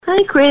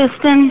Hi,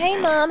 Kristen. Hey,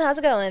 Mom. How's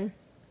it going?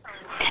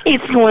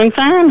 It's going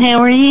fine. How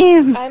are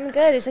you? I'm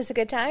good. Is this a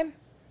good time?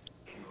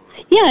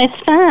 Yeah, it's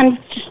fine.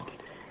 It's just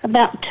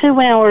about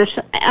 2 hours,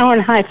 hour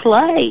and a half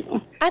late.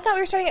 I thought we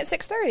were starting at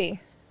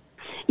 6:30.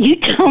 You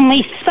told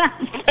me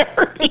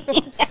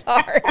 5:30.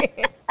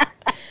 Sorry.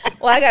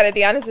 Well, I got to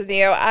be honest with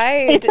you.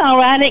 It's all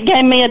right. It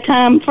gave me a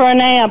time for a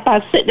nap. I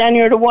sit down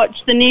here to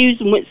watch the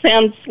news and went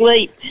sound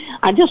asleep.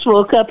 I just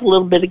woke up a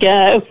little bit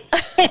ago.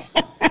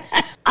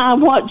 I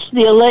watched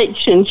the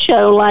election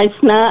show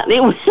last night.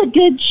 It was a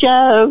good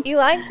show. You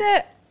liked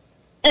it?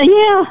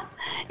 Yeah,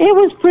 it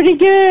was pretty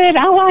good.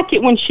 I like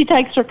it when she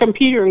takes her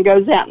computer and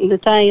goes out into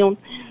town.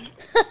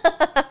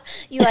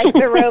 You liked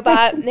the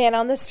robot man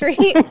on the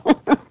street?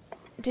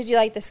 Did you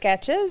like the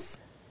sketches?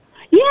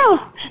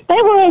 Yeah,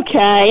 they were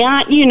okay.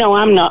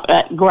 I'm not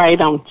that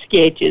great on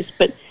sketches,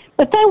 but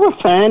they were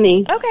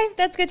funny. Okay,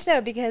 that's good to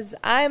know because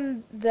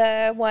I'm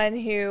the one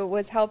who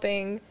was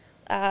helping,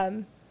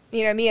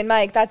 me and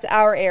Mike, that's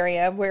our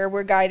area where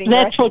we're guiding.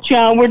 That's what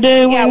y'all were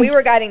doing? Yeah, we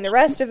were guiding the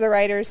rest of the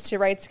writers to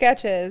write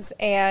sketches,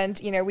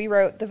 and, we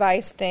wrote the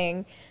Vice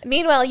thing.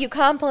 Meanwhile, you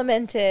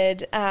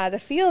complimented the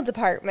field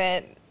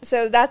department,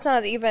 so that's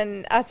not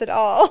even us at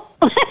all.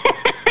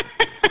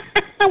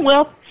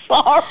 Well,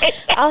 sorry.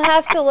 I'll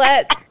have to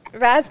let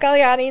Raz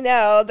Galliani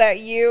know that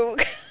you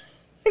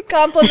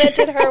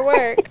complimented her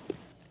work.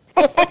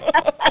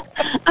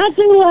 I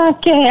do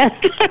like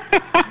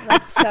that.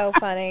 That's so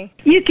funny.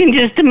 You can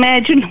just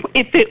imagine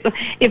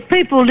if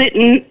people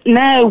didn't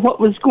know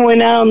what was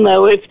going on,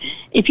 though.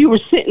 If you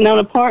were sitting on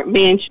a park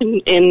bench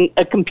and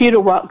a computer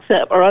walks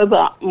up, a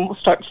robot will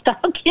start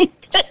stalking.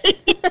 I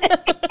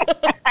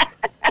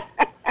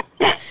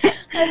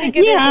think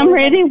it is I'm really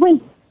ready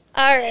when.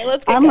 All right,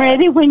 let's get I'm going.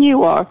 ready when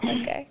you are.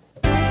 Okay.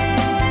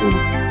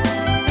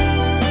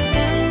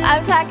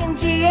 I'm talking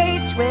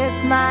GH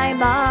with my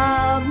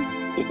mom.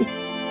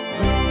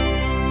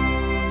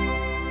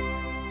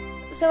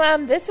 So,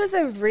 this was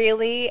a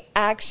really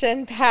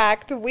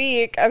action-packed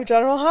week of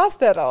General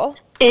Hospital.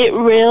 It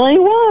really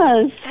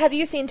was. Have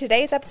you seen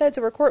today's episodes?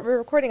 We're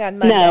recording on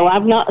Monday. No,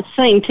 I've not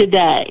seen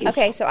today.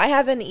 Okay, so I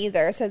haven't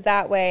either. So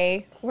that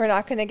way, we're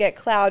not going to get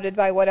clouded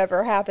by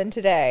whatever happened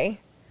today.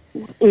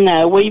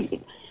 No,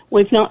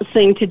 we've not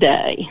seen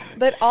today.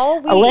 But all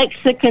week...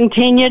 Alexa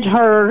continued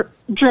her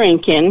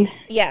drinking.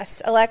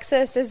 Yes,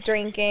 Alexis is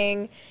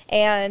drinking,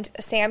 and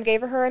Sam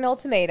gave her an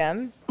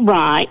ultimatum.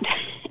 Right.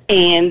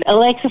 And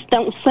Alexis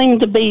don't seem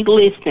to be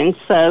listening,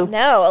 so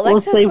no,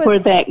 Alexis we'll see where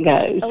that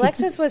goes.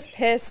 Alexis was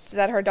pissed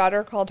that her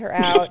daughter called her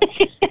out.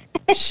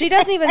 She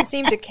doesn't even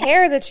seem to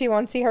care that she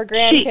won't see her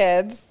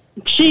grandkids.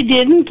 She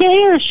didn't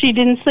care. She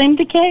didn't seem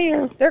to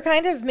care. They're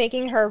kind of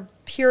making her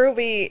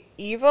purely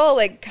evil,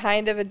 like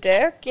kind of a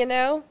dick,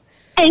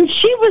 And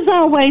she was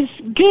always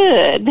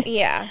good.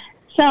 Yeah.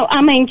 So,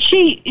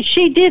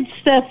 she did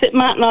stuff that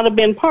might not have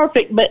been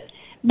perfect, but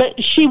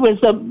she was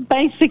a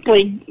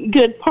basically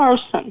good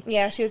person.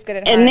 Yeah, she was good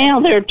at heart. And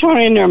now they're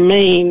turning her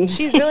mean.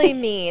 She's really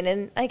mean,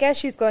 and I guess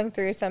she's going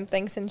through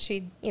something since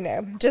she,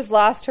 just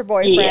lost her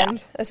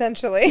boyfriend,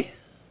 essentially.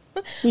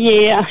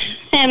 Yeah,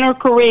 and her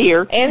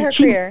career.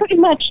 She's pretty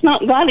much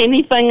not got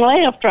anything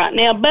left right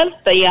now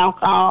but the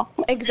alcohol.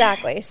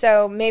 Exactly.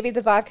 So maybe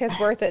the vodka's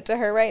worth it to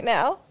her right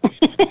now.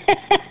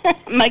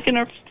 Making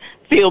her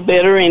feel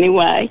better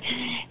anyway.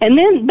 And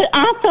then but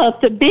I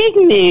thought the big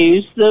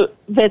news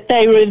that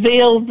they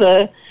revealed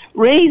the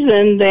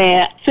reason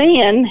that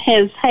Finn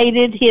has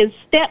hated his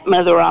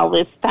stepmother all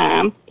this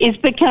time is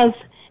because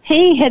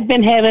he had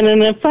been having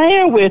an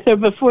affair with her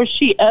before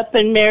she up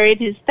and married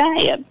his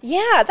dad.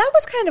 Yeah, that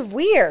was kind of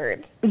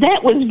weird.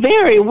 That was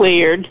very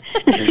weird.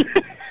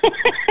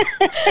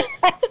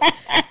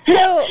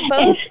 So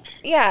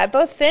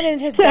both Finn and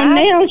his dad. So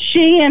now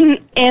she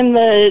and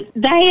the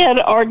dad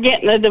are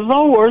getting a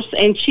divorce,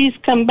 and she's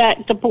come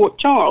back to Port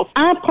Charles.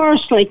 I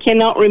personally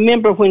cannot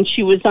remember when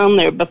she was on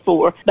there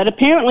before, but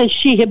apparently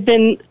she had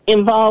been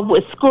involved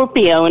with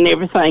Scorpio and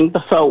everything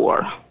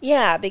before.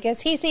 Yeah,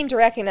 because he seemed to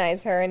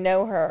recognize her and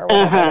know her or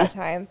whatever at the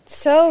time.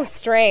 So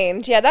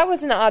strange. Yeah, that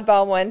was an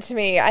oddball one to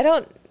me. I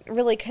don't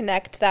really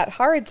connect that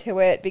hard to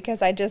it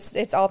because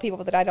it's all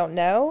people that I don't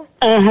know.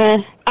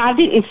 I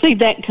didn't see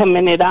that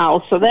coming at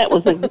all, so that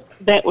was a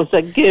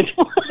good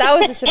one. That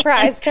was a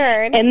surprise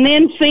turn. And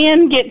then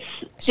Finn gets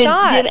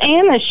shot.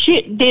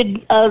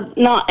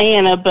 Not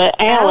Anna, but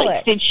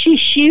Alex. Did she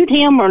shoot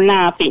him or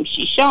knife him?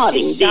 She shot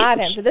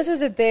him. So this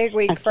was a big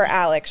week for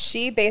Alex.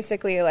 She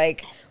basically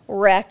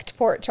wrecked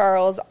Port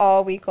Charles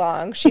all week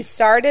long. She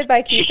started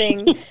by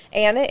keeping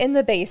Anna in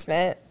the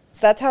basement. So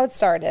that's how it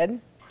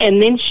started. And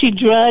then she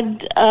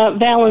drugged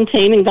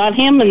Valentine and got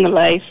him in the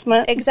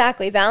basement.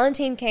 Exactly.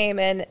 Valentine came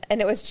in, and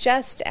it was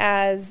just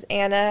as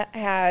Anna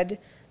had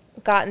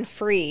gotten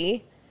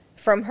free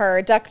from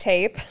her duct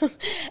tape.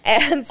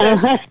 And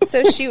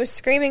so she was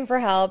screaming for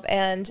help,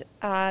 and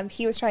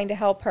he was trying to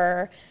help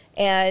her.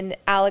 And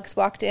Alex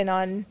walked in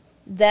on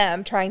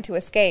them trying to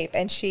escape,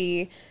 and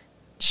she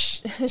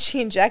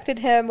injected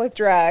him with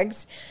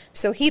drugs.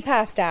 So he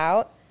passed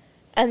out,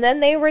 and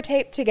then they were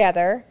taped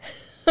together.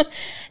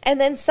 And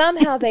then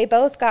somehow they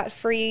both got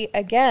free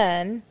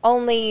again,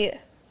 only...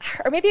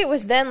 Or maybe it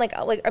was then,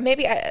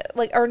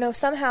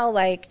 somehow,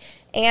 like,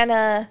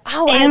 Anna...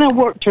 Anna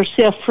worked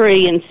herself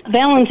free, and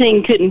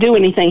Valentine couldn't do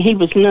anything. He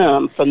was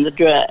numb from the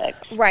drugs.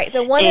 Right,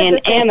 so one of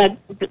the things... Anna...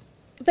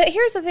 But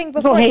here's the thing,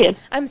 before... Go ahead.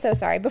 I'm so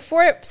sorry.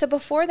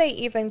 Before they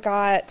even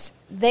got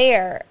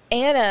there,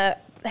 Anna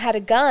had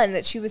a gun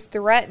that she was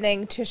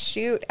threatening to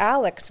shoot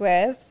Alex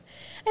with,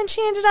 and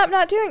she ended up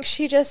not doing it.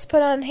 She just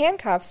put on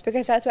handcuffs,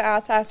 because that's what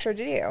Alex asked her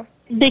to do.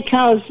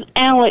 Because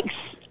Alex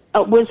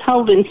was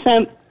holding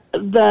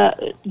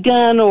the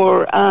gun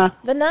or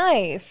the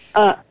knife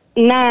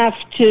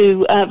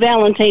to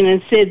Valentine,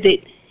 and said that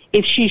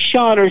if she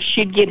shot her,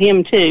 she'd get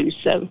him too.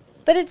 So,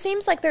 but it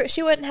seems like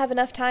she wouldn't have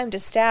enough time to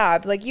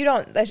stab. Like, you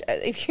don't,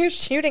 if you're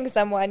shooting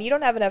someone, you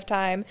don't have enough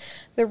time,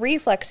 the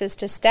reflexes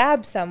to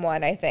stab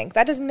someone. I think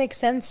that doesn't make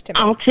sense to me.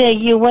 I'll tell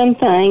you one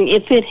thing: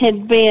 if it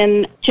had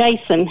been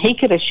Jason, he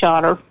could have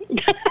shot her.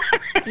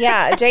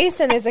 Yeah,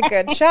 Jason is a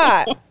good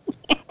shot.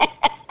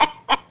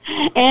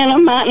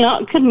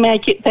 Anna could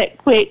make it that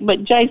quick,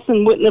 but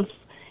Jason wouldn't have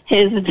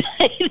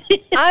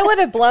hesitated. I would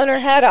have blown her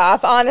head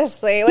off,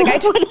 honestly.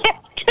 Like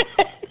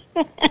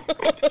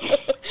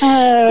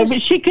but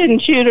she couldn't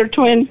shoot her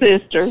twin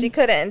sister. She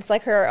couldn't. It's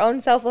like her own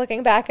self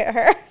looking back at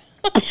her.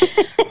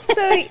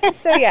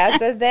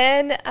 So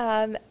then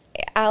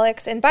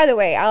Alex, and by the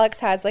way, Alex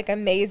has like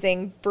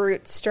amazing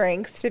brute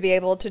strength to be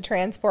able to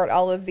transport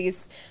all of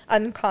these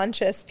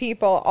unconscious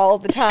people all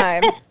the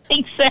time.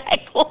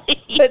 Exactly.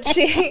 But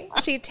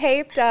she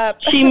taped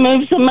up. She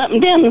moves them up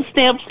and down the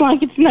steps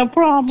like it's no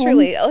problem.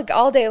 Truly, like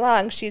all day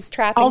long, she's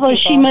trapping Although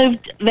people. She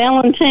moved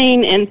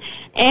Valentine and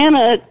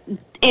Anna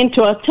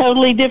into a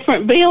totally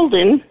different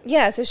building.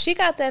 Yeah, so she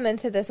got them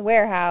into this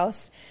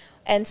warehouse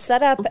and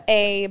set up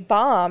a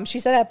bomb. She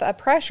set up a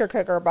pressure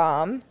cooker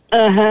bomb.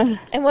 Uh-huh.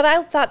 And what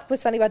I thought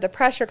was funny about the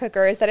pressure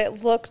cooker is that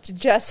it looked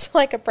just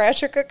like a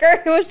pressure cooker.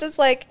 It was just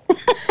like...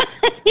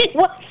 It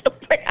was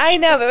I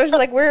know, but it was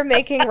like, we're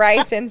making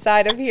rice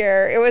inside of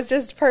here. It was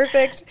just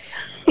perfect.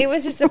 It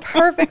was just a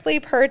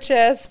perfectly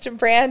purchased,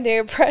 brand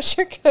new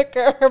pressure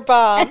cooker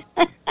bomb.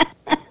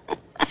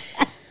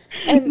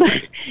 And,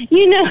 but,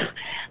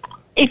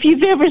 if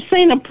you've ever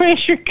seen a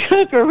pressure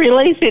cooker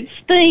release its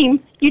steam,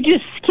 you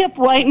just kept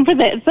waiting for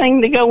that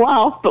thing to go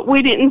off, but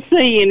we didn't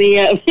see any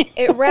of it.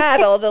 It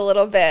rattled a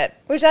little bit,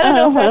 which I don't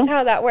know if that's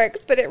how that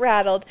works, but it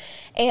rattled.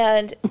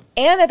 And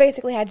Anna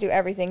basically had to do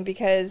everything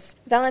because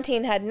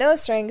Valentine had no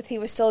strength. He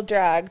was still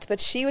drugged, but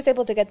she was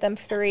able to get them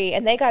free,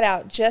 and they got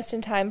out just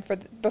in time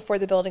before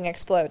the building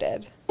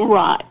exploded.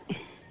 Right.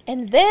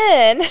 And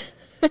then,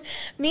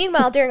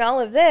 meanwhile, during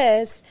all of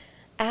this,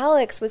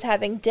 Alex was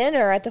having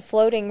dinner at the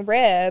Floating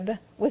Rib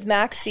with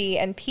Maxie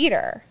and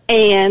Peter.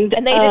 And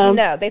they didn't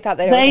know. They thought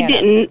that it was Anna.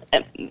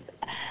 They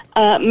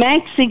didn't.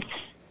 Maxie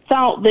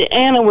thought that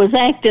Anna was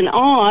acting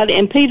odd,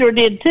 and Peter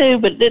did too,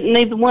 but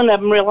neither one of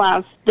them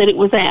realize that it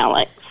was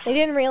Alex. They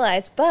didn't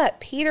realize, but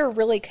Peter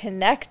really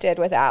connected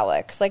with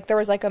Alex. Like, there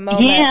was like a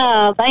moment.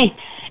 Yeah,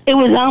 it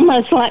was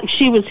almost like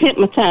she was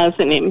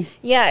hypnotizing him.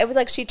 Yeah, it was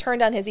like she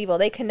turned on his evil.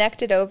 They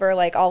connected over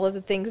like all of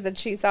the things that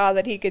she saw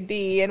that he could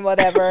be and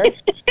whatever.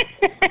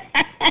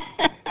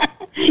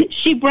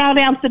 She brought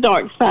out the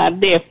dark side,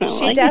 definitely.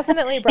 She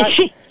definitely brought...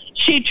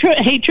 He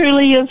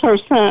truly is her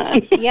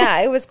son. Yeah,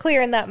 it was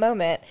clear in that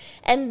moment.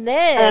 And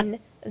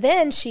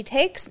then she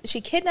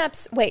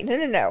kidnaps... Wait,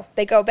 no.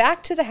 They go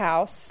back to the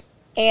house,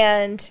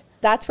 and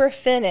that's where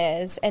Finn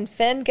is. And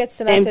Finn gets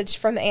the message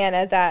from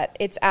Anna that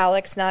it's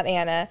Alex, not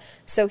Anna.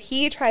 So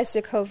he tries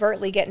to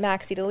covertly get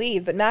Maxie to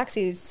leave, but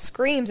Maxie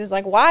screams, is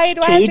like, why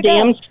do I have to go?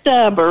 Too damn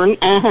stubborn.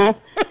 Uh-huh.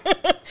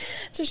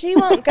 So she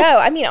won't go.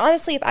 I mean,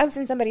 honestly, if I was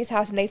in somebody's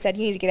house and they said,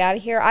 you need to get out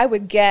of here, I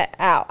would get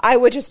out. I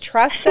would just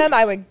trust them.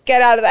 I would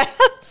get out of the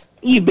house.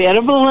 You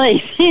better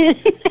believe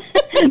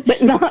it.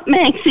 But not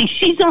Maxie.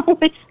 She's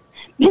always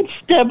been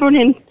stubborn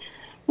and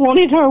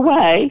wanted her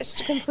way.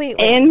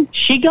 Completely. And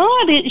she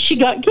got it. She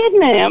got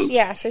kidnapped.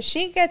 Yeah, so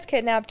she gets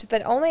kidnapped,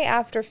 but only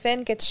after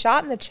Finn gets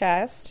shot in the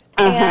chest.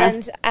 Uh-huh.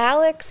 And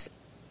Alex,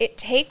 it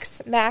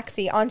takes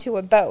Maxie onto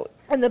a boat.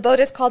 And the boat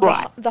is called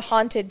the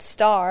Haunted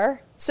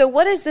Star. So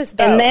what is this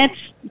boat? And that's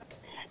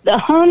the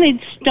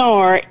Haunted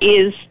Star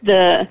is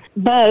the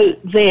boat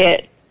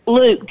that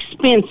Luke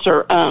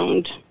Spencer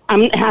owned.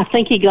 I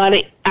think he got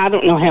it. I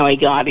don't know how he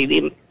got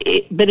it,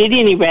 but at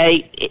any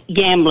rate,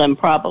 gambling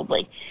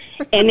probably.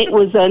 And it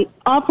was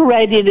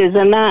operated as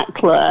a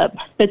nightclub,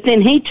 but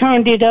then he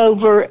turned it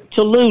over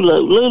to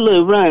Lulu.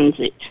 Lulu runs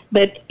it,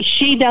 but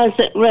she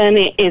doesn't run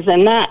it as a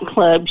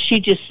nightclub.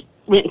 She just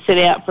rents it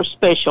out for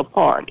special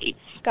parties.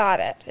 Got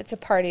it. It's a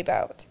party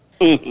boat.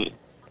 Mm-hmm.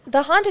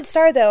 The Haunted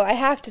Star, though, I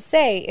have to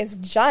say, is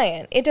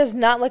giant. It does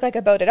not look like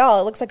a boat at all.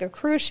 It looks like a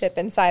cruise ship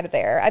inside of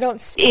there.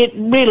 It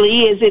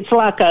really is. It's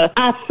like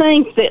I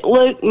think that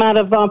Luke might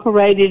have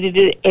operated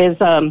it as,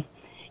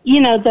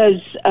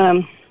 those...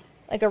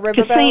 like a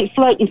riverboat?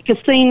 Floating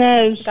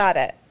casinos. Got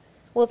it.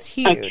 Well, it's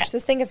huge. Okay.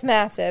 This thing is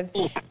massive.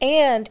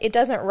 And it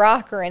doesn't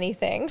rock or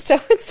anything. So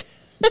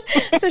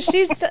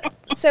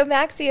So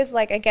Maxie is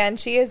like, again,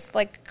 she is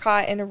like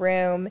caught in a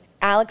room.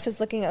 Alex is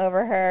looking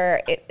over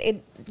her.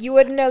 You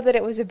wouldn't know that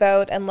it was a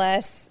boat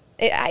unless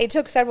it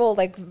took several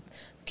like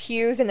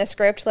cues in the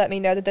script to let me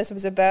know that this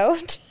was a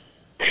boat.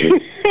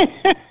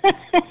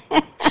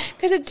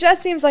 Because it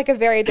just seems like a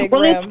very big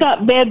room. Well, it's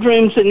got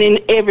bedrooms and then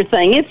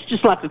everything. It's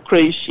just like a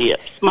cruise ship,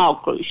 small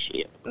cruise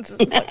ship.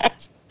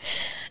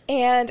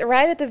 And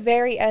right at the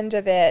very end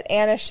of it,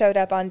 Anna showed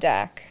up on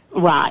deck.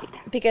 Right.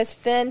 Because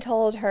Finn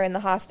told her in the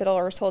hospital,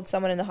 or told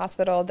someone in the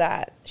hospital,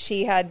 that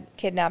she had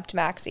kidnapped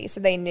Maxie, so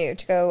they knew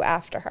to go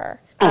after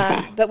her.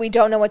 But we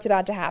don't know what's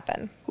about to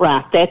happen.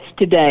 Right. That's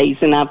today's,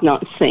 and I've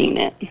not seen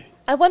it.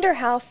 I wonder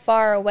how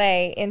far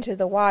away into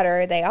the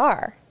water they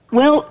are.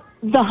 Well,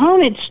 the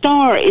Haunted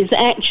Star is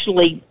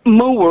actually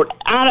moored.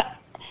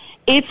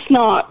 It's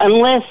not,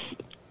 unless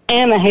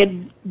Anna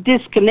had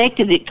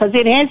disconnected it, because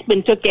it has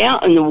been took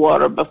out in the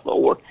water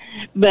before.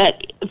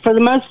 But for the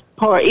most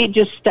part, it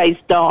just stays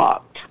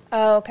docked.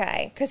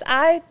 Okay, because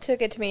I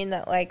took it to mean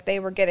that like they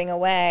were getting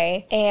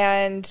away,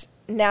 and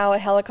now a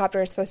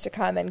helicopter is supposed to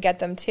come and get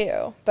them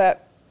too.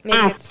 But maybe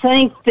I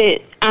think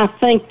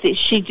that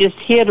she just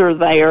hit her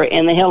there,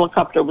 and the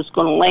helicopter was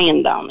going to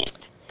land on it.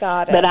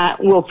 Got it.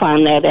 But we'll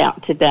find that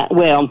out today.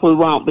 Well, we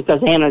won't,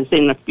 because Anna's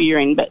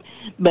interfering.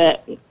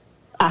 But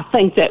I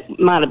think that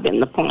might have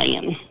been the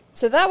plan.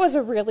 So that was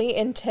a really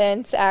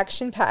intense,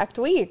 action-packed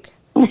week.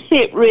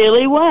 It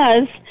really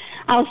was.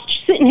 I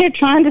was sitting here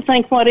trying to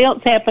think what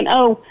else happened.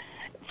 Oh,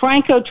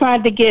 Franco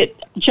tried to get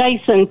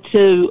Jason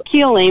to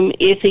kill him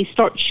if he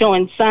starts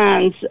showing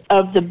signs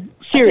of the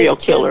serial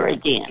killer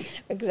again.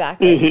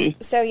 Exactly.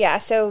 Mm-hmm.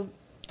 So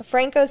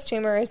Franco's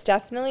tumor is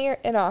definitely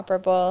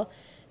inoperable.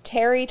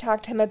 Terry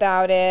talked to him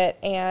about it,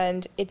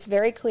 and it's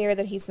very clear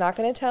that he's not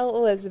going to tell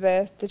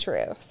Elizabeth the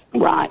truth.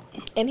 Right.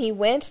 And he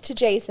went to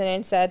Jason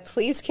and said,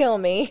 "Please kill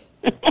me."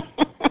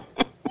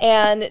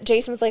 And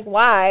Jason was like,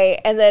 "Why?"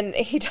 And then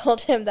he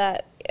told him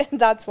that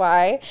that's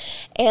why.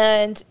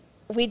 And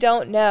we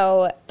don't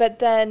know. But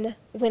then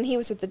when he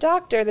was with the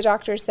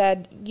doctor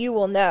said, "You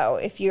will know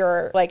if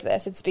you're like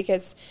this. It's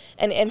because,"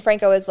 and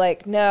Franco was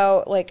like,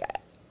 "No, like,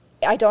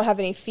 I don't have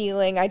any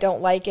feeling. I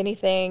don't like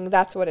anything.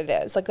 That's what it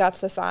is. Like,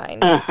 that's the sign."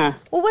 Uh-huh.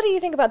 Well, what do you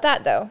think about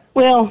that, though?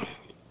 Well,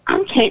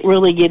 I can't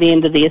really get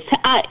into this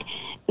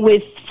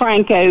with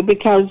Franco,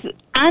 because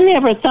I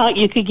never thought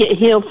you could get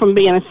healed from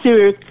being a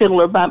serial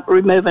killer by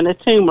removing a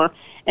tumor.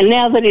 And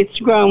now that it's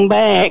grown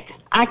back,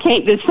 I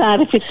can't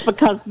decide if it's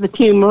because of the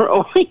tumor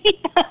or...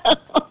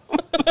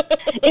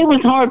 It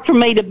was hard for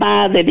me to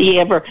buy that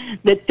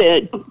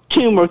the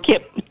tumor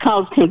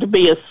caused him to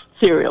be a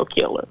serial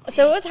killer.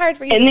 So it was hard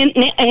for you.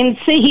 And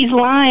see, he's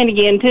lying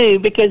again too,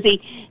 because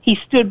he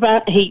stood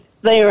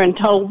there and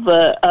told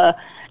the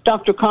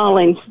Dr.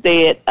 Collins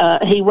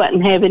that he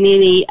wasn't having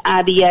any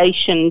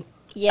ideation.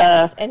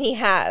 Yes, and he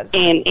has.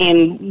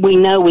 And we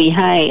know he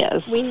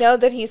has. We know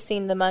that he's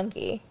seen the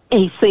monkey.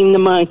 He's seen the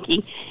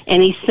monkey,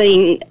 and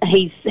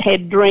he's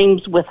had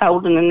dreams with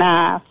holding a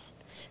knife.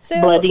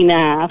 Bloody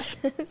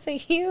knife. So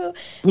you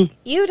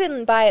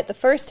didn't buy it the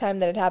first time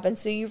that it happened,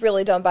 so you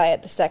really don't buy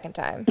it the second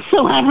time.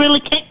 So I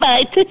really can't buy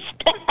it this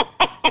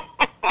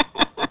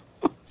time.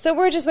 So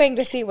we're just waiting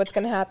to see what's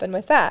going to happen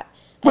with that.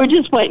 We're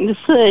just waiting to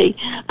see.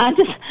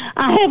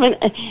 I haven't.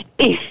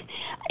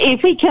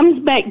 If he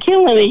comes back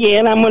killing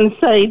again, I'm going to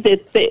say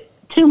that the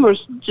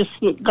tumor's just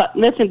got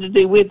nothing to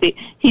do with it.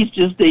 He's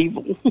just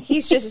evil.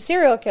 He's just a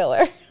serial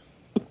killer.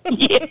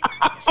 Yeah.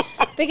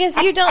 Because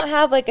you don't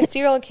have like a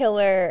serial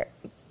killer,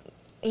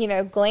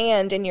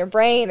 gland in your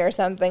brain or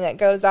something that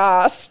goes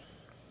off.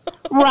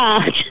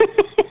 Right.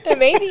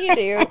 Maybe you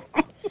do.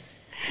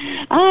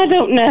 I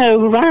don't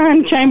know.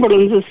 Ryan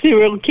Chamberlain's a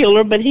serial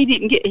killer, but he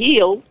didn't get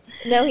healed.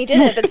 No, he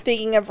didn't. But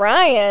speaking of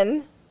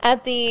Ryan,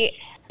 at the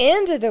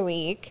end of the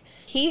week,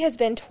 he has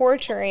been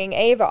torturing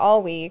Ava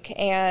all week,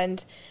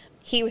 and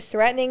he was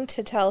threatening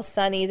to tell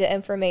Sonny the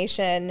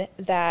information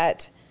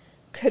that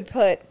could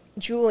put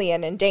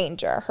Julian in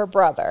danger, her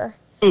brother.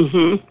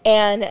 Mm-hmm.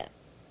 And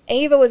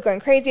Ava was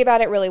going crazy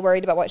about it, really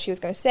worried about what she was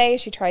going to say.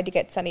 She tried to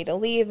get Sonny to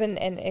leave and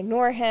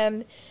ignore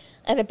him.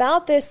 And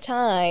about this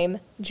time,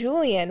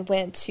 Julian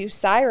went to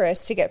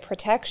Cyrus to get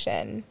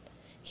protection.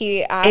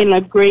 He asked... And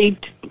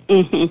agreed.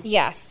 Mm-hmm.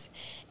 Yes.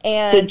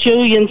 And so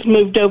Julian's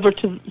moved over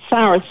to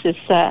Cyrus's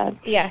side.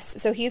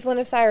 Yes. So he's one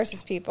of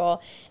Cyrus's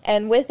people.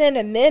 And within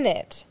a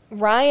minute,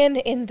 Ryan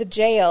in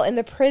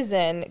the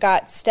prison,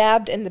 got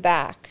stabbed in the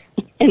back.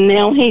 And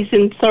now he's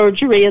in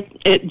surgery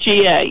at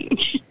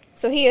GH.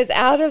 So he is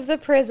out of the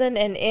prison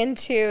and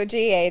into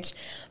GH.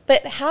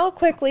 But how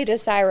quickly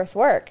does Cyrus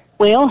work?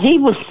 Well, he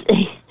was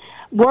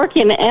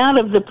working out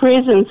of the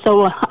prison,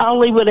 so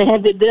all he would have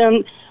had to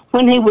do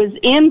when he was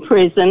in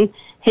prison,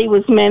 he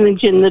was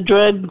managing the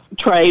drug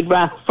trade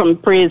right from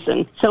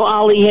prison. So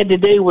all he had to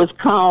do was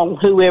call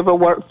whoever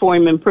worked for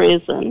him in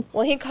prison.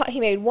 Well, he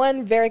made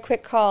one very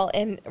quick call,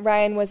 and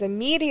Ryan was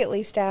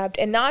immediately stabbed,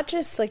 and not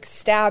just like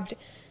stabbed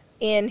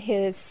in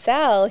his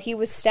cell, he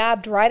was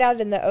stabbed right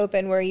out in the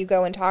open where you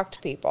go and talk to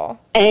people.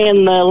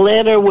 And the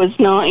letter was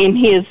not in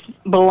his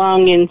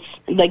belongings.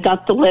 They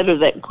got the letter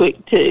that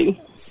quick, too.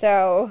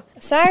 So,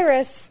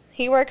 Cyrus,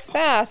 he works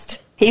fast.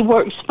 He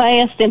works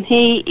fast, and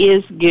he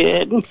is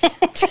good.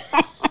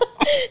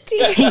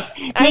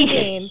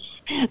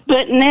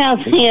 But now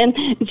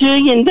then,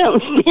 Julian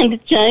don't stand a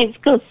chance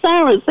because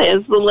Cyrus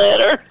has the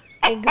letter.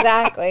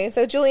 Exactly.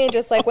 So Julian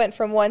just went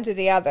from one to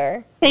the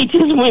other. He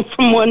just went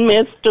from one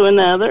mess to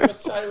another.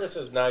 But Cyrus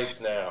is nice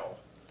now.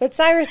 But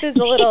Cyrus is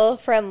a little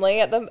friendly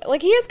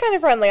he is kind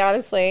of friendly,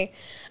 honestly.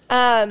 He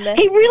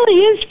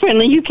really is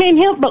friendly. You can't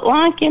help but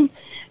like him.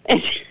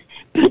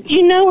 But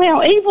you know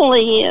how evil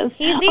he is.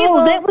 He's evil.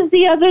 Oh, that was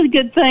the other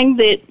good thing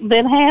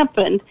that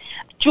happened.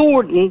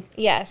 Jordan.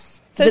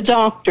 Yes. So the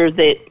doctor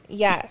that...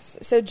 Yes.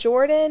 So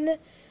Jordan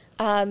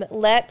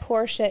let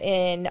Portia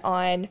in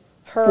on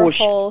her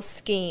whole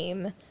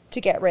scheme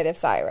to get rid of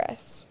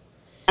Cyrus.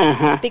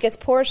 Uh-huh. Because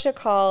Portia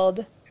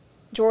called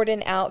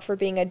Jordan out for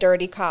being a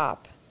dirty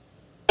cop.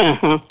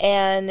 Uh-huh.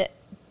 And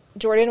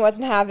Jordan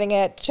wasn't having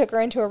it, took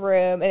her into a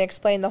room and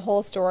explained the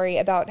whole story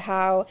about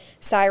how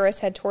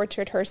Cyrus had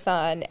tortured her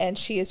son, and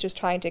she is just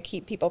trying to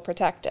keep people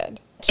protected.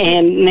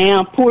 And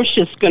now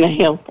Portia's going to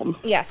help them.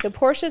 Yeah, so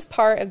Portia's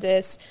part of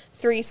this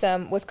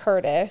threesome with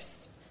Curtis.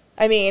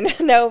 I mean,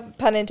 no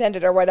pun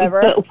intended or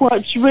whatever. But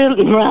what's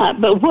really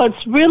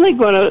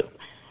going to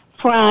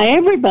fry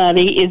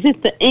everybody is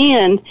at the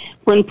end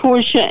when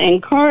Portia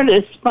and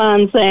Curtis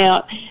finds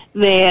out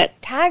that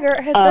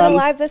Taggart has been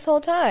alive this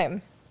whole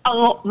time.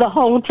 The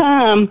whole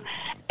time,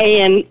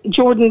 and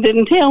Jordan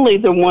didn't tell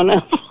either one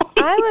of them.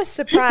 I was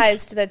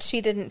surprised that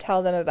she didn't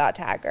tell them about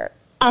Taggart.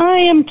 I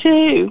am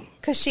too.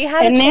 Because she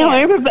had a chance. And now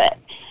everybody,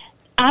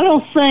 I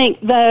don't think,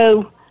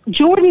 though,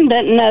 Jordan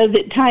doesn't know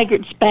that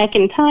Taggart's back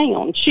in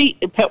town. She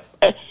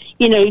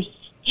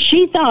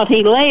thought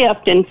he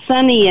left and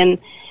Sonny and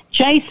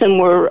Jason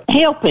were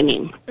helping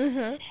him.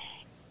 Mm-hmm.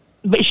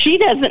 But she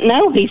doesn't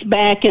know he's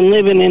back and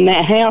living in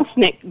that house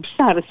next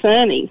beside of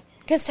Sonny.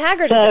 Because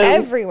Taggart is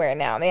everywhere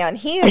now, man.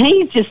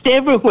 He's just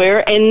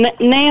everywhere. And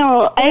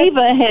now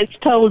Ava has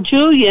told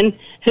Julian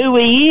who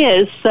he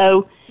is.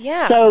 So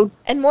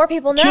and more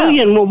people know.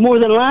 Julian will more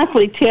than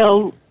likely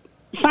tell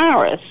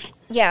Cyrus.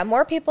 Yeah,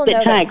 more people know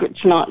that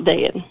Taggart's not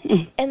dead.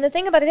 And the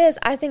thing about it is,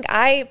 I think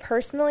I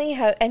personally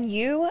have, and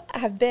you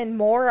have been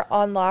more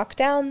on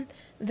lockdown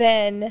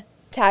than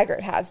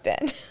Taggart has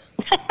been.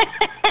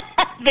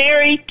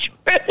 Very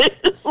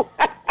true.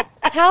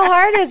 How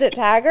hard is it,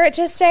 Taggart?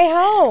 Just stay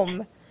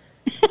home.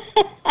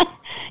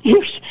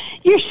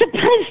 You're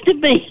supposed to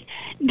be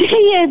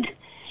dead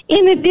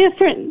in a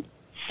different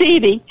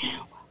city.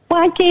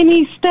 Why can't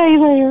he stay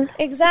there?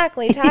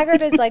 Exactly.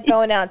 Taggart is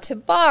going out to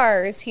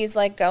bars. He's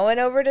going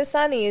over to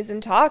Sonny's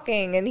and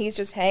talking, and he's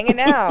just hanging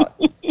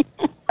out.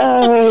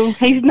 Oh,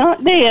 he's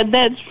not dead,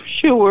 that's for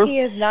sure. He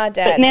is not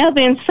dead. But now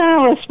then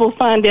Cyrus will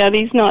find out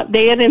he's not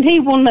dead, and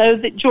he will know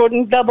that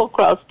Jordan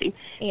double-crossed him.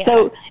 Yeah.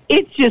 So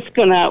it's just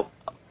going to...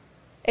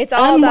 It's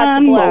all about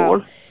to blow.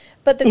 More.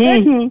 But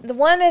the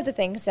one of the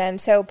things then,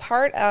 so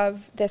part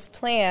of this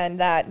plan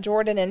that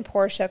Jordan and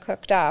Portia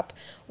cooked up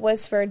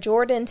was for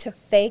Jordan to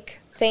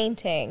fake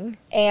fainting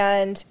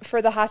and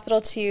for the hospital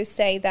to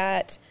say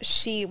that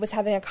she was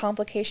having a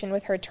complication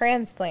with her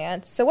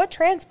transplant. So what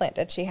transplant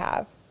did she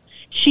have?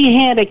 She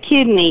had a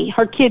kidney.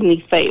 Her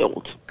kidney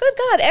failed. Good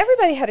God,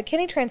 everybody had a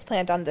kidney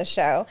transplant on this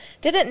show.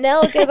 Didn't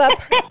Nell give up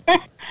her...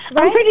 Right?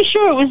 I'm pretty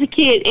sure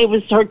it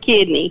was her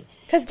kidney.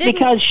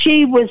 Because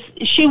she was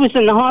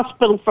in the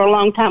hospital for a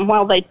long time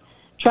while they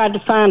tried to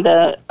find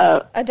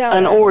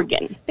an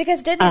organ.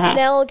 Because didn't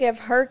Nell give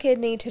her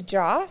kidney to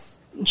Joss?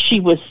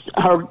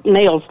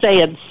 Nell's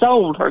dad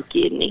sold her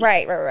kidney.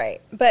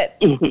 Right. But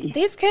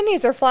these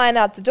kidneys are flying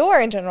out the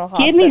door in General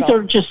Hospital. Kidneys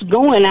are just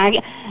going.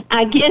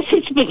 I guess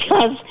it's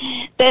because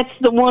that's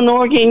the one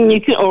organ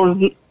you can, or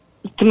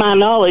to my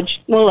knowledge,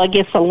 well, I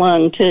guess a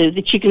lung too,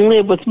 that you can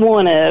live with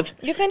one of.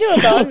 You can do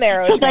a bone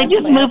marrow transplant. They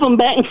just move them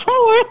back and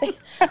forth.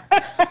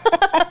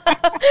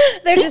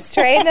 They're just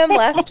trading them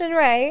left and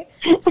right.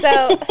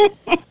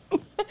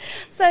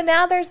 So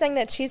now they're saying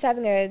that she's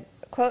having a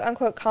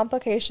quote-unquote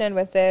complication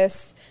with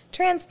this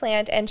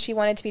transplant, and she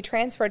wanted to be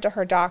transferred to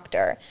her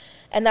doctor.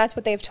 And that's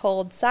what they've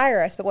told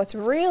Cyrus. But what's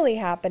really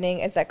happening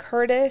is that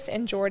Curtis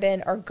and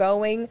Jordan are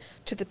going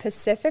to the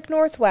Pacific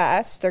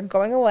Northwest. They're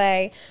going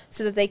away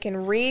so that they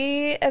can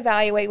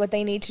reevaluate what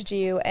they need to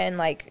do and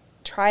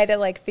try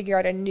to figure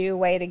out a new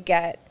way to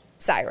get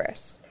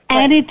Cyrus.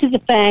 Added to the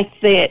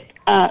fact that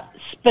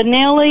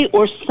Spinelli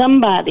or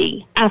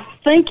somebody, I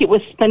think it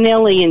was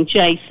Spinelli and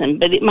Jason,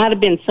 but it might have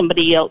been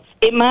somebody else.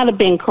 It might have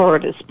been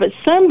Curtis. But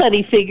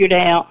somebody figured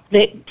out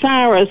that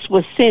Cyrus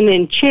was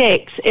sending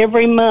checks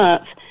every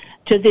month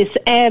to this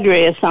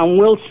address on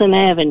Wilson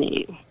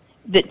Avenue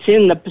that's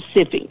in the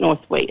Pacific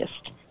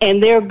Northwest.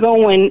 And they're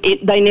going,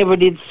 they never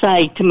did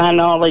say, to my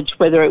knowledge,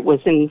 whether it was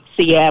in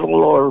Seattle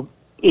or,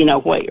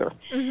 where,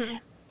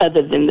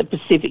 other than the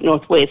Pacific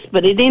Northwest.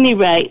 But at any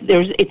rate,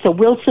 it's a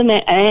Wilson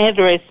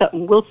address up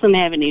on Wilson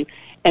Avenue,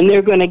 and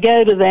they're going to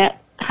go to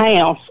that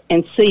house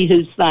and see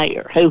who's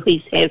there, who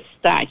he has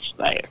stashed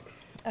there.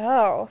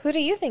 Oh, who do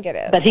you think it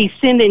is? But he's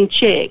sending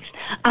checks.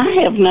 I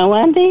have no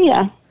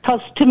idea.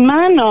 Because to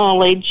my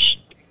knowledge,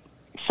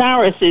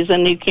 Cyrus is a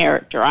new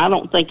character. I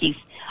don't think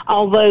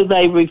although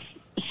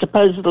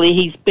supposedly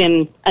he's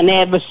been an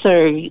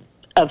adversary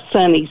of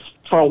Sonny's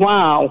for a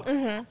while,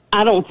 mm-hmm.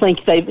 I don't think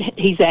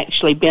he's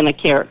actually been a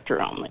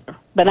character on there.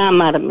 But I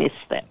might have missed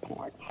that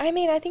part. I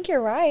mean, I think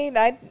you're right.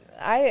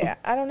 I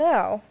don't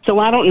know. So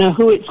I don't know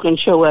who it's going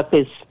to show up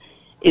as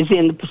is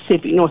in the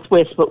Pacific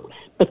Northwest,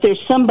 but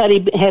there's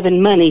somebody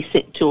having money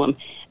sent to him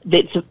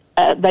that's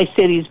they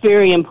said he's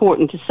very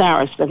important to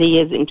Cyrus, that he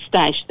has him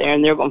stashed there,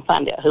 and they're going to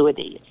find out who it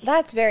is.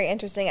 That's very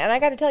interesting. And I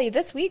got to tell you,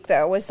 this week,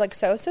 though, was like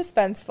so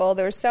suspenseful.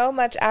 There was so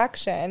much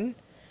action.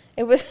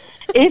 It's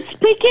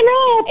picking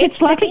up.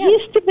 It's like it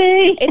used to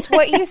be. It's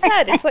what you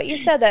said. It's what you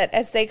said, that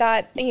as they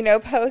got,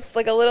 post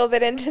like a little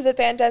bit into the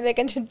pandemic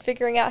and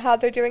figuring out how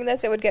they're doing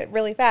this, it would get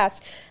really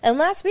fast. And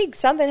last week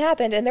something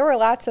happened, and there were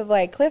lots of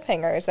like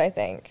cliffhangers, I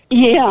think.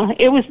 Yeah,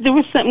 there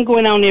was something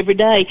going on every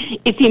day.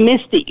 If you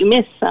missed it, you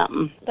missed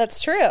something.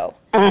 That's true.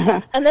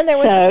 Uh-huh. And then there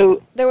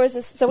was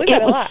this. So we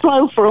got a lot. It was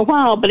slow for a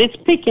while, but it's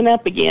picking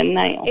up again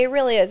now. It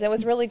really is. It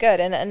was really good,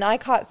 and I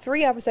caught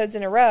 3 episodes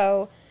in a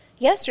row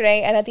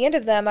yesterday, and at the end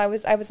of them, I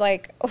was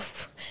like, oh,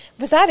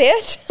 was that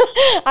it?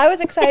 I was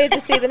excited to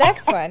see the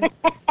next one.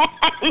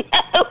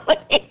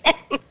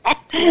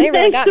 So they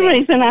really got me. That's the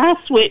reason I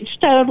switched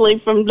totally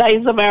from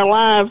Days of Our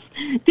Lives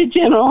to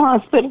General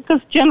Hospital,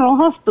 because General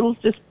Hospital's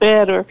just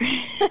better.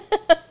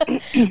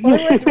 Well,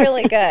 it was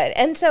really good.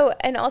 And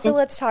also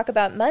let's talk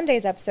about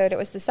Monday's episode. It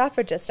was the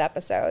suffragist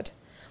episode.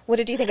 What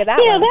did you think of that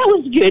one? Yeah, that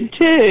was good,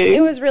 too.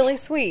 It was really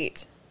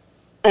sweet.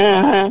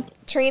 Uh-huh.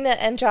 Trina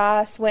and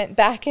Joss went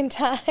back in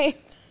time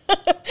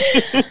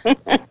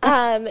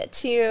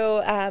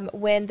to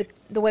when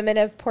the women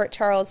of Port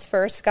Charles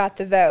first got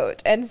the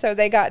vote, and so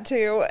they got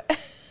to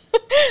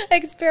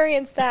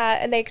experience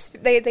that, and they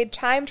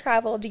time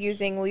traveled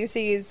using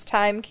Lucy's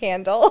time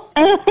candle.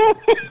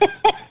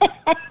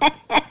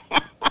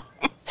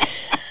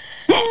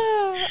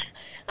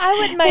 I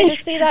wouldn't mind to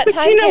see that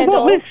time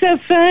candle. What was so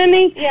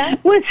funny? Yeah.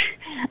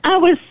 I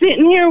was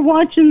sitting here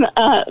watching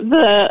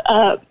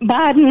the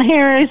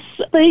Biden-Harris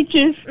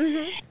speeches,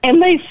 mm-hmm. and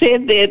they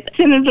said that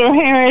Senator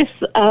Harris,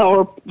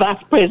 or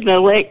Vice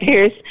President-elect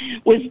Harris,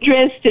 was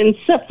dressed in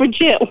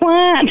suffragette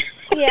white.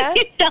 Yeah.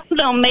 It dawned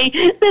on me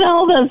that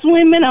all those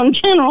women on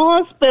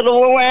General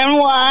Hospital were wearing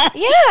white.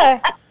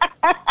 Yeah.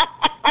 I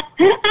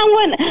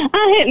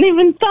hadn't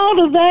even thought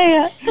of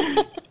that.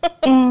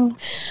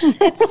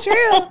 It's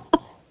true.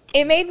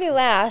 It made me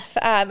laugh,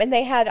 and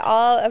they had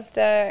all of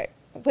the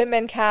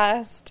women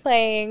cast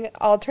playing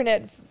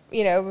alternate,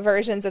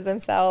 versions of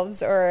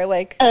themselves, or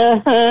like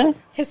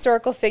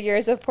historical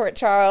figures of Port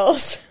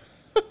Charles.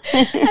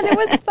 And it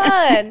was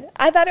fun.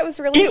 I thought it was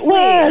really sweet. It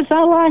was.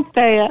 I liked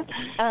that.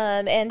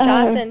 And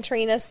Joss and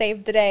Trina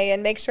saved the day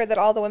and make sure that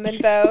all the women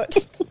vote.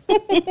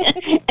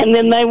 And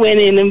then they went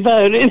in and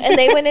voted. And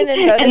they went in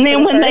and voted. And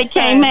then when they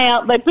came time.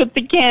 out, they put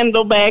the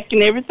candle back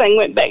and everything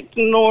went back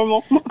to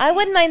normal. I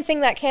wouldn't mind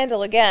seeing that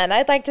candle again.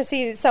 I'd like to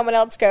see someone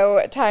else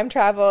go time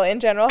travel in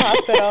General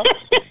Hospital.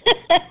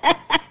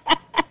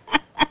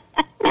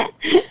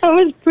 That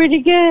was pretty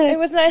good. It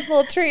was a nice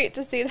little treat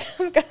to see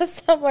them go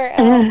somewhere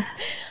else.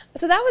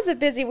 So that was a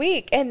busy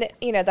week. And,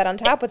 that on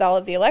top with all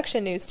of the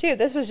election news, too,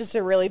 this was just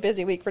a really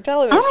busy week for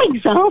television. I'm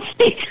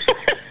exhausted.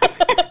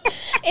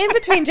 In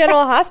between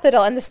General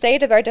Hospital and the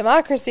state of our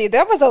democracy,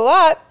 that was a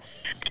lot.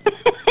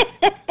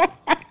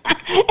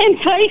 And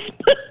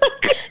Facebook.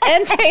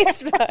 And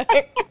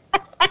Facebook.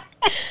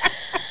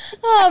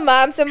 Oh,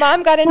 Mom. So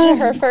Mom got into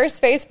her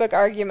first Facebook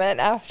argument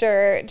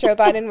after Joe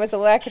Biden was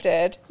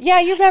elected.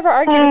 Yeah, you've never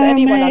argued with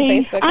anyone on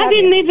Facebook,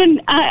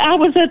 I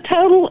was a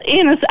total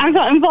innocent. I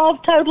got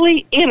involved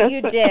totally innocent.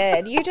 You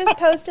did. You just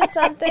posted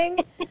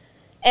something,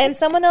 and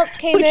someone else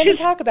came in to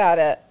talk about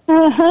it.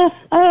 Uh-huh.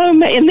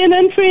 And then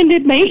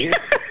unfriended me.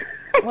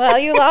 Well,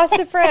 you lost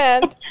a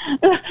friend.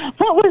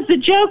 What was the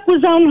joke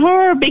was on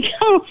her,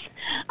 because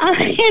I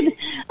had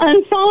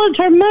unfollowed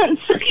her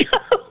months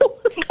ago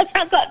because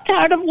I got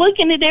tired of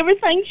looking at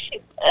everything she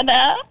put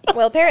up.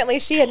 Well, apparently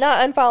she had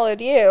not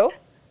unfollowed you.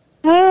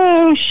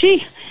 Oh,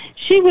 she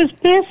was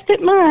best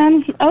at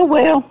mine. Oh,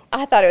 well.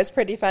 I thought it was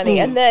pretty funny.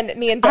 And then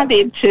me and... I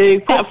did, too.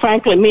 Quite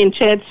frankly, me and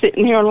Chad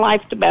sitting here and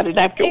laughed about it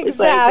after it was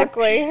over.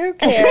 Exactly. Who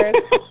cares?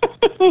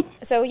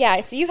 So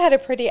you've had a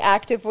pretty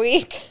active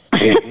week.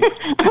 I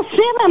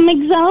said I'm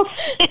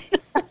exhausted.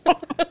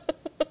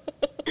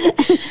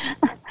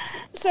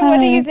 So what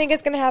do you think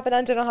is going to happen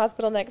on General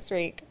Hospital next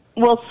week?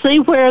 We'll see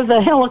where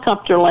the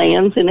helicopter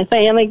lands, and if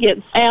Anna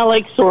gets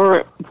Alex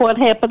or what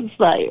happens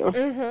there.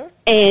 Mm-hmm.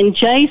 And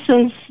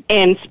Jason's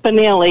and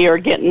Spinelli are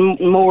getting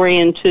more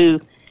into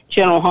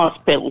General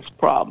Hospital's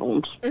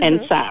problems, mm-hmm.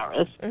 and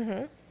Cyrus.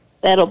 Mm-hmm.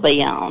 That'll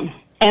be on.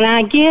 And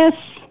I guess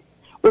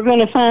we're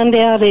going to find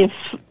out if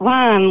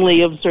Ryan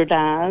lives or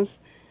dies.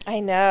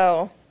 I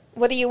know.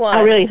 What do you want?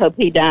 I really hope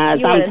he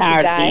dies. You I'm want him to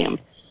tired die? of him.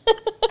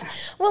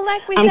 Well,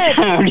 like we I'm said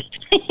tired.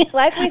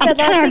 last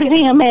Tired week, of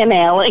him and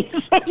Alex.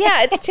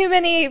 yeah, it's too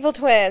many evil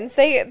twins.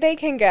 They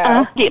can go.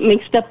 I get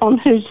mixed up on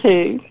who's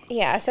who.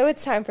 Yeah, so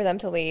it's time for them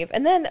to leave.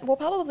 And then we'll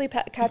probably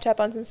catch up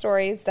on some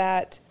stories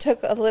that took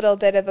a little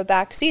bit of a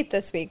back seat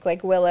this week,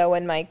 like Willow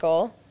and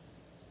Michael.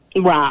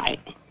 Right.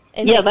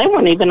 And Yeah, they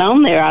weren't even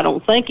on there, I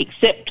don't think,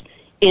 except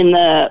in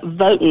the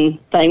voting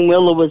thing.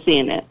 Willow was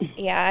in it.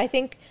 Yeah, I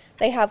think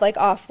they have like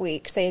off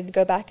weeks. They'd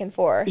go back and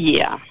forth.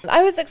 Yeah.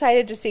 I was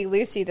excited to see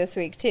Lucy this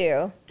week,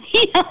 too.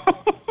 Yeah.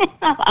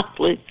 I like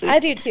Lucy. I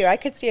do, too. I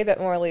could see a bit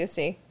more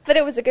Lucy. But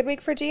it was a good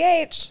week for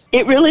GH.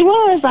 It really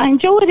was. I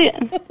enjoyed it.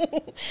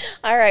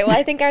 All right, well,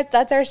 I think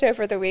that's our show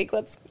for the week.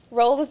 Let's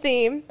roll the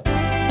theme.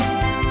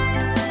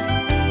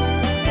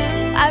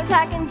 I'm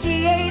talking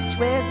GH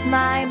with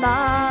my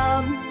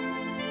mom.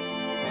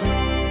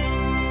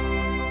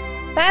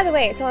 By the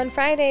way, so on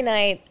Friday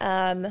night,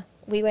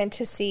 we went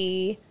to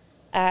see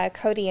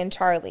Cody and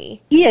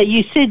Charlie. Yeah,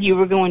 you said you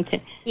were going to.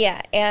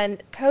 Yeah,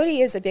 and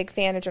Cody is a big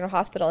fan of General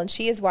Hospital, and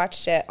she has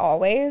watched it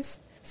always.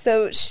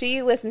 So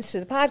she listens to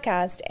the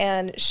podcast,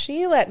 and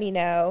she let me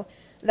know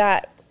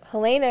that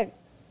Helena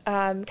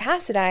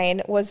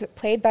Cassadine was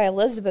played by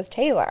Elizabeth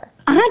Taylor.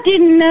 I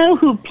didn't know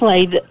who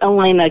played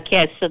Elena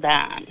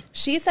Cassadine.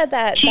 She said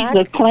that She's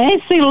a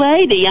classy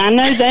lady. I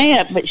know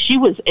that, but she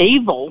was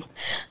evil.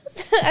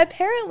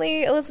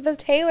 apparently Elizabeth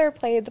Taylor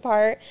played the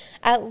part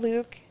at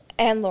Luke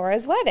and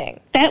Laura's wedding.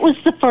 That was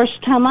the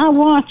first time I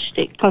watched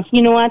it because,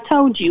 I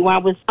told you I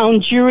was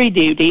on jury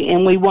duty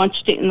and we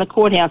watched it in the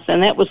courthouse,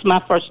 and that was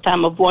my first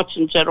time of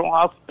watching General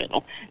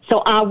Hospital.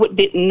 So I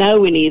didn't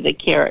know any of the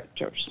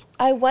characters.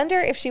 I wonder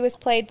if she was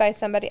played by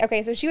somebody.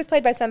 Okay, so she was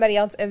played by somebody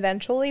else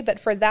eventually, but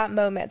for that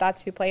moment,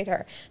 that's who played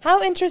her.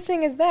 How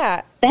interesting is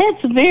that?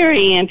 That's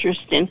very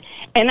interesting.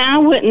 And I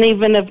wouldn't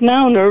even have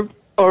known her,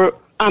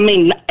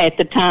 at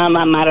the time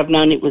I might have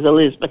known it was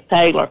Elizabeth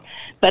Taylor,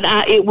 but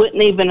it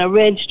wouldn't even have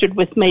registered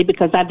with me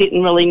because I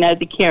didn't really know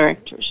the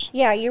characters.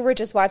 Yeah, you were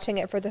just watching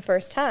it for the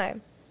first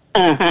time.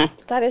 Uh-huh.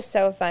 That is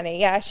so funny.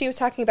 Yeah, she was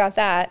talking about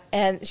that,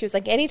 and she was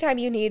like, anytime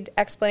you need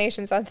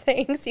explanations on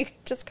things, you can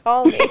just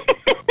call me.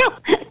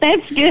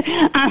 That's good.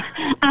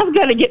 I've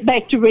got to get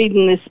back to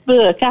reading this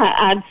book.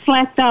 I'd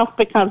slacked off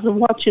because of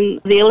watching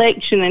the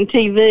election and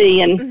TV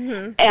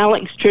and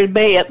Alex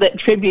Trebek, that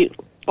tribute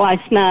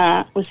last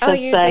night was so sad. Oh,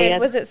 you did?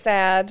 Was it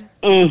sad?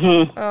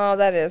 Mm-hmm. Oh,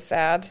 that is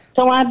sad.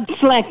 So I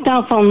slacked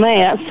off on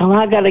that, so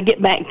I got to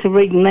get back to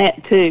reading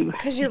that too.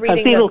 Because you're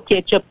reading it'll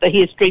catch up the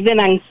history. Then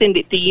I can send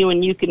it to you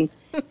and you can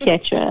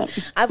catch up.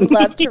 I'd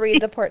love to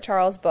read the Port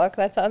Charles book.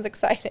 That sounds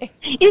exciting.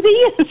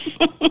 It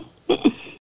is.